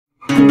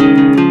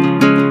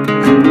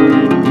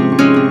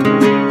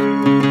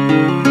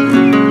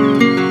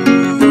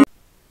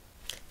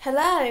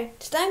Hello,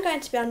 today I'm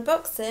going to be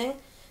unboxing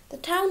the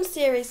Town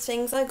series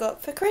things I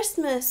got for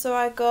Christmas. So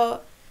I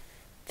got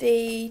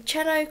the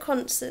Cello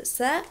concert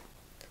set,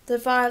 the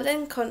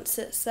Violin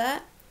concert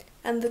set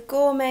and the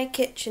Gourmet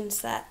kitchen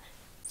set.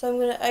 So I'm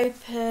going to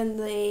open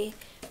the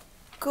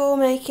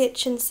Gourmet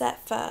kitchen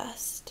set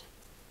first.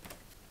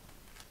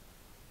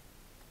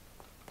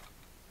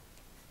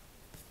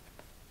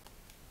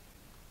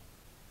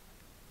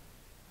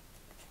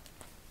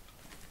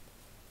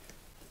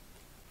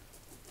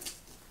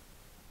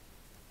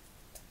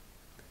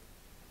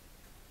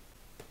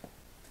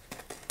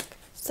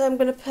 So I'm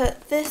going to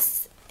put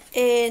this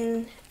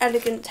in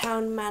Elegant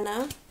Town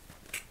manner.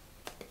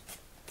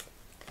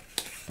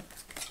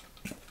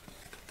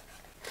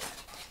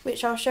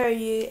 Which I'll show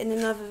you in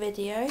another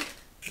video.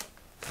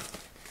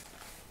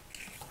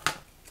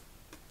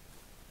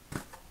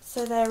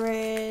 So there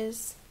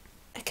is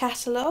a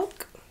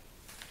catalogue.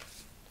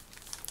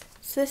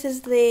 So this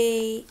is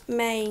the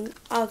main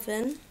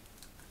oven.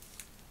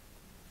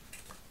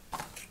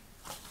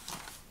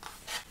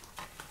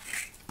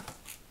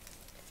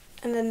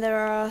 And then there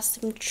are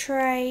some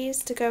trays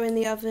to go in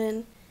the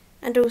oven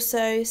and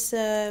also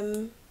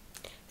some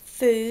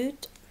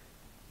food.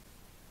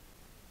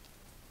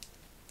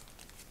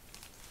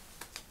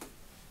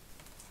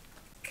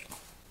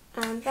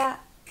 And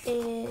that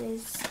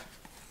is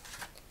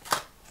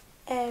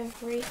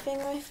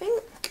everything, I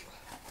think.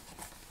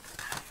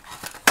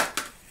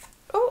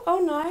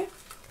 Oh no,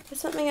 there's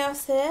something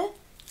else here.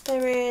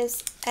 There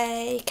is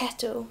a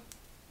kettle.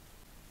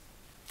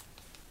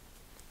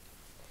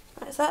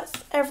 Right, so that's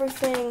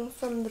everything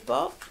from the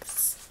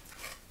box.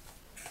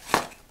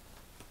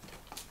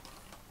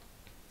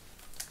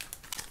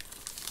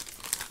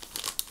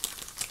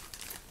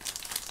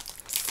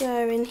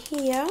 So in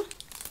here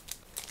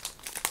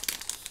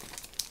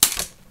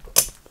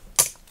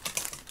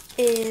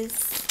is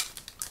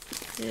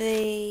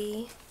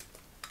the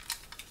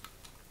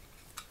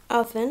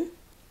oven.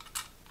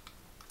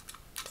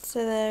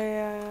 So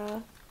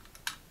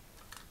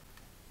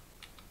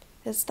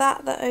there's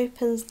that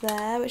opens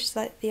there, which is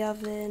like the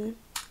oven.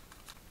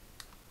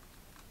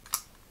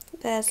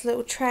 There's a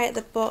little tray at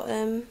the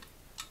bottom.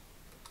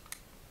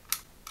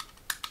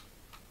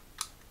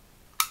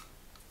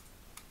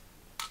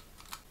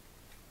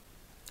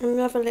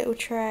 Another little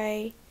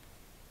tray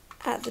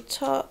at the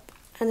top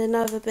and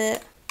another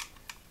bit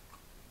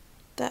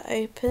that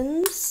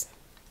opens.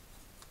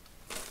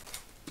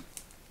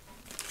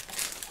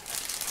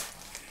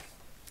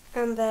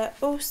 And there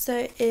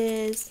also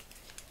is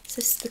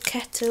just the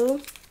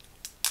kettle.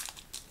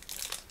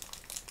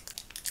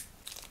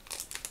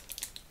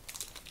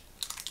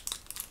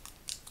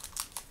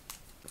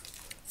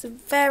 It's a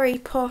very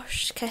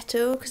posh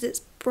kettle because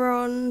it's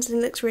bronze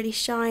and looks really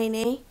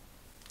shiny.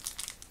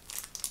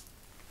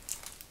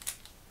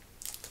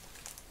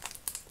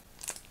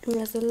 And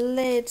there's a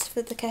lid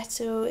for the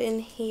kettle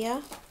in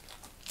here.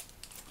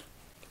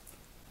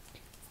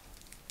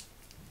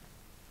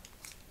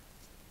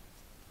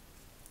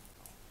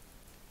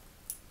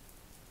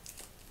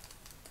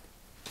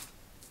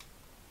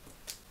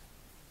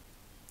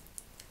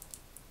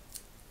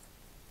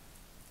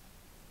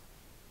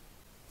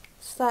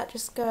 So that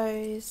just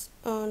goes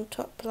on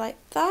top like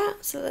that,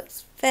 so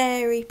that's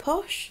very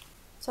posh.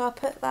 So I'll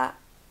put that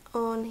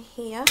on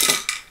here.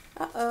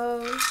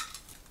 Uh-oh.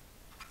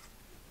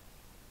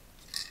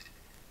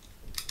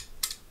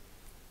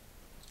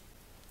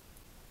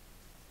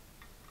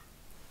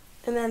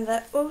 And then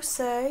there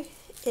also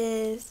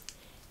is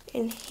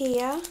in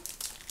here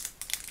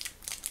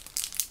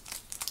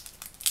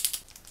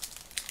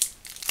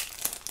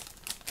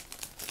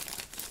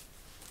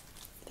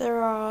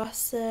there are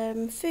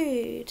some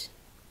food.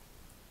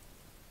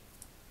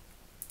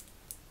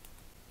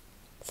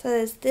 So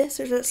there's this,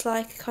 which looks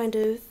like a kind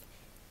of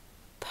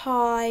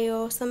pie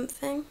or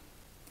something.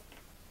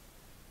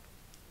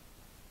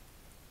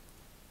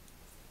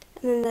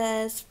 And then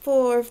there's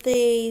 4 of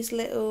these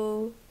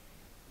little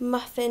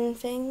muffin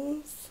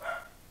things.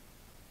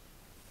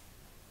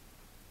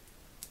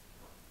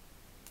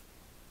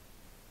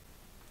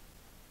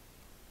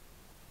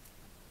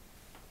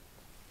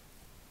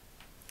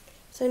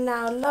 So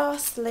now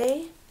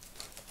lastly,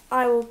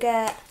 I will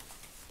get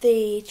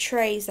the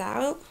trays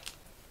out.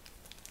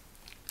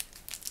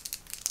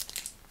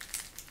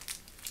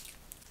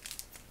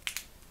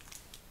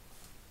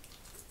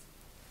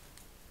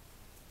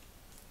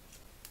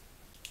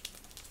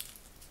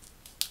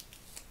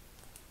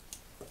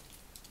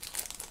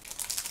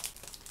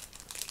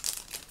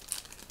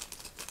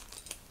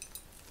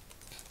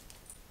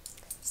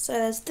 So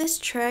there's this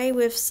tray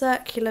with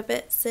circular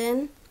bits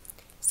in,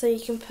 so you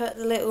can put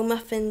the little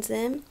muffins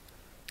in.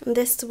 And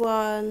this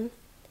one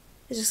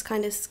is just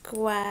kind of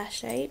square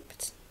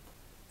shaped.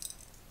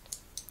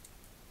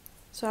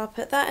 So I'll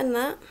put that in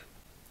that.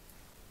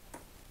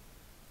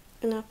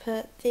 And I'll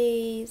put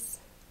these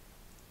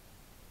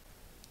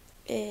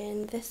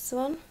in this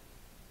one.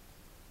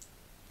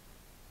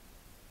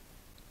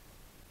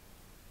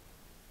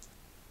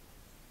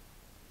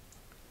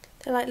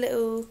 They're like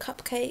little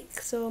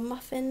cupcakes or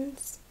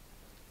muffins.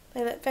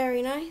 They look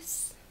very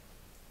nice.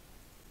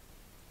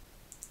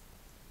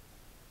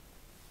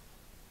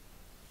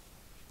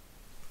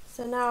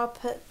 So now I'll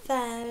put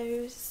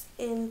those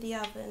in the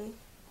oven.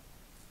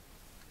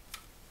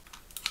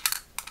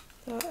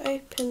 So I'll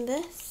open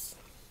this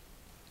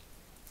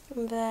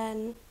and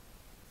then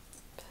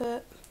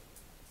put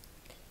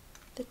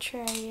the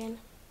tray in.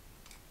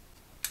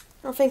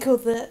 I think all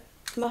the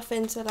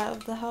muffins fell out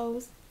of the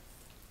holes.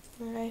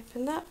 I'll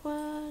open that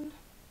one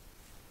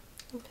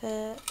and put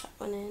that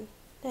one in.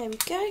 There we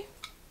go.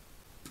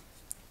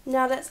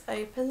 Now let's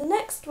open the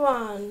next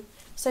one.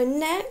 So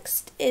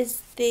next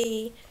is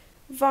the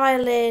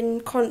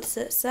violin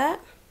concert set.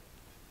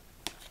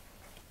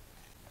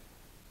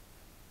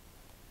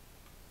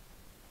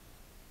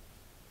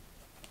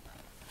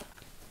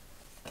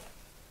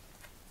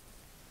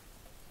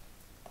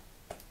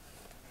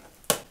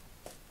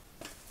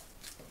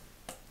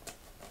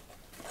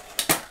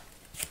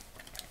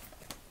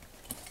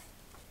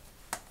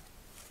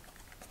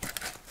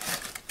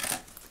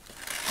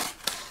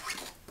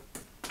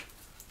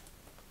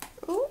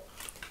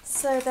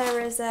 So there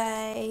is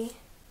a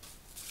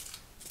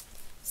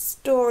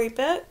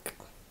storybook,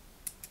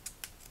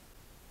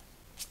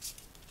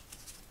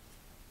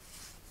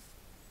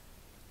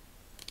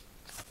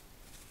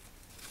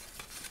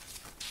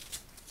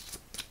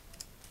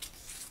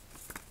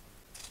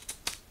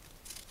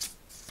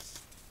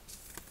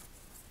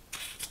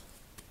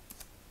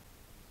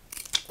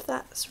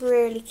 that's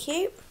really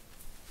cute,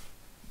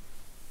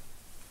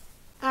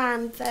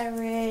 and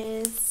there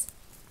is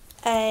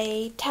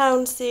a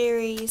Town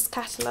Series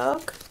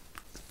catalogue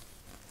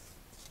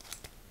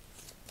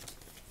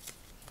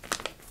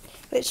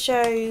which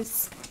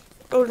shows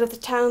all of the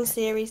Town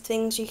Series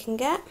things you can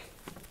get.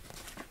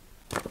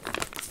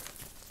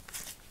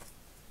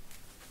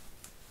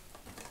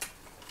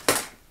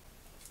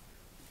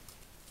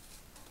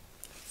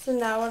 So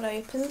now I'll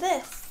open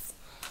this.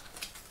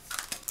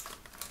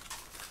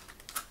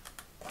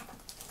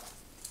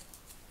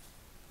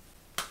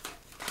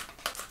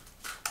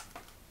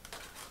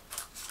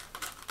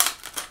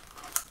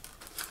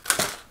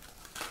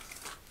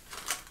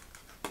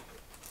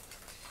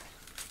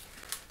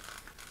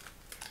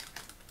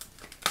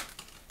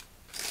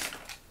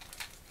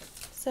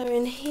 So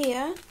in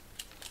here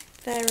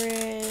there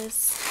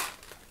is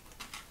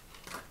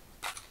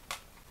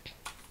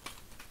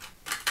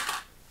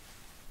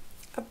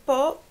a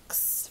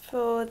box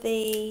for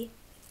the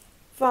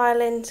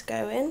violin to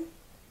go in.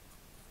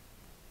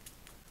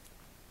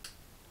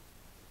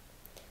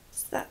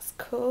 So that's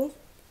cool.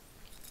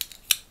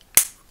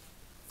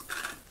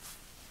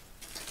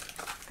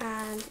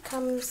 And it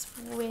comes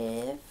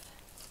with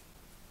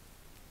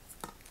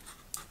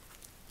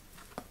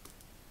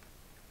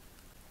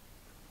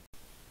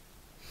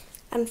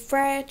and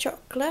Freya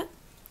chocolate,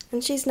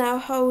 and she's now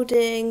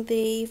holding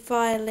the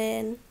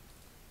violin.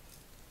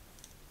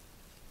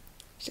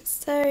 She's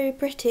so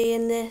pretty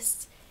in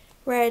this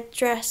red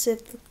dress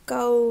with the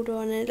gold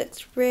on it. It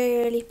looks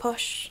really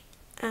posh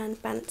and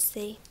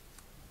fancy.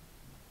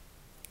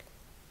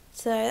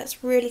 So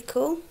that's really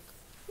cool.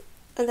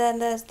 And then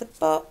there's the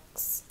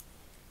box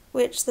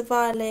which the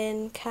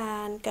violin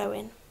can go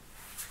in.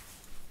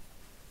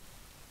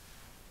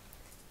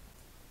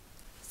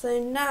 So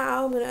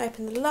now I'm going to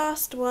open the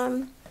last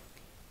one,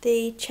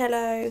 the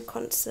cello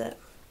concert.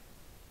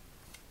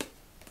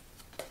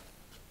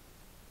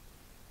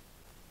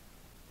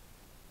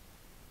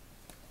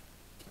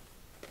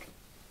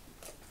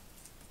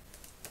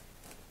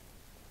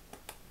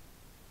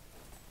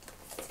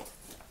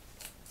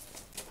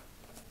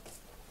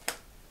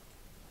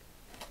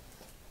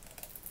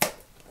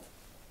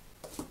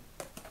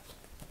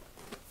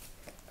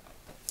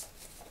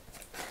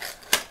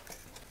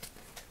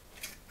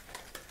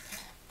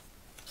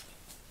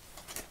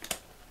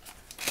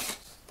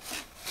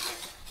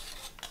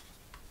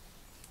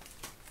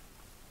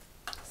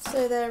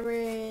 So there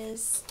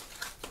is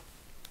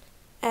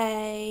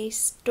a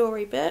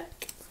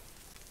storybook.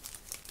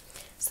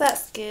 So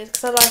that's good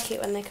because I like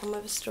it when they come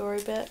with a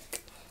storybook.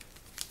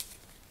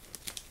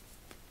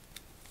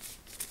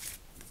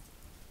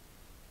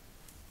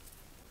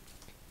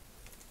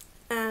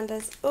 And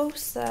there's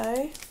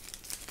also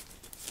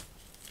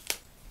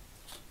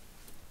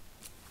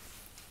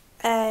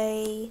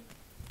a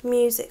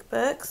music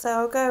book. So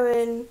I'll go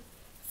and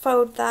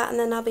fold that and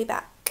then I'll be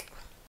back.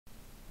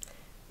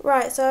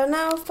 Right, so I've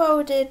now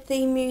folded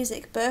the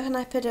music book and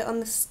I put it on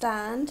the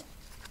stand.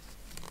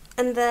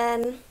 And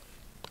then,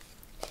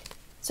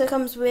 so it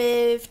comes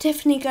with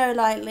Tiffany Go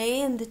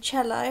Lightly and the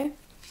cello.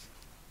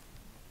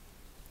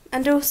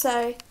 And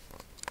also,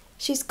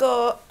 she's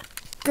got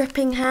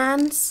gripping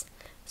hands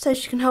so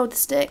she can hold the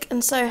stick,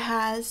 and so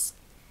has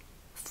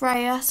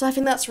Freya. So I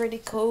think that's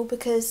really cool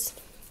because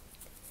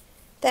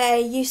they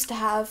used to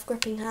have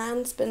gripping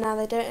hands, but now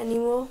they don't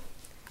anymore.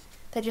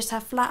 They just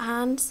have flat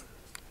hands.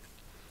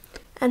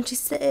 And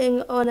she's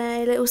sitting on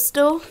a little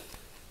stool,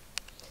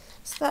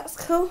 so that's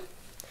cool.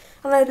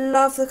 And I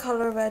love the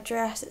colour of her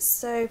dress, it's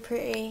so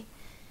pretty.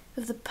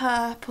 with the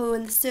purple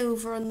and the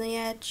silver on the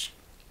edge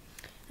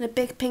and a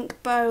big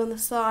pink bow on the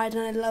side,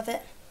 and I love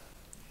it.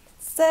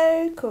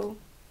 So cool.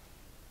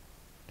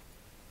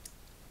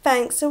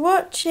 Thanks for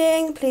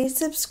watching. Please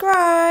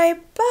subscribe.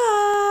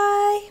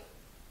 Bye.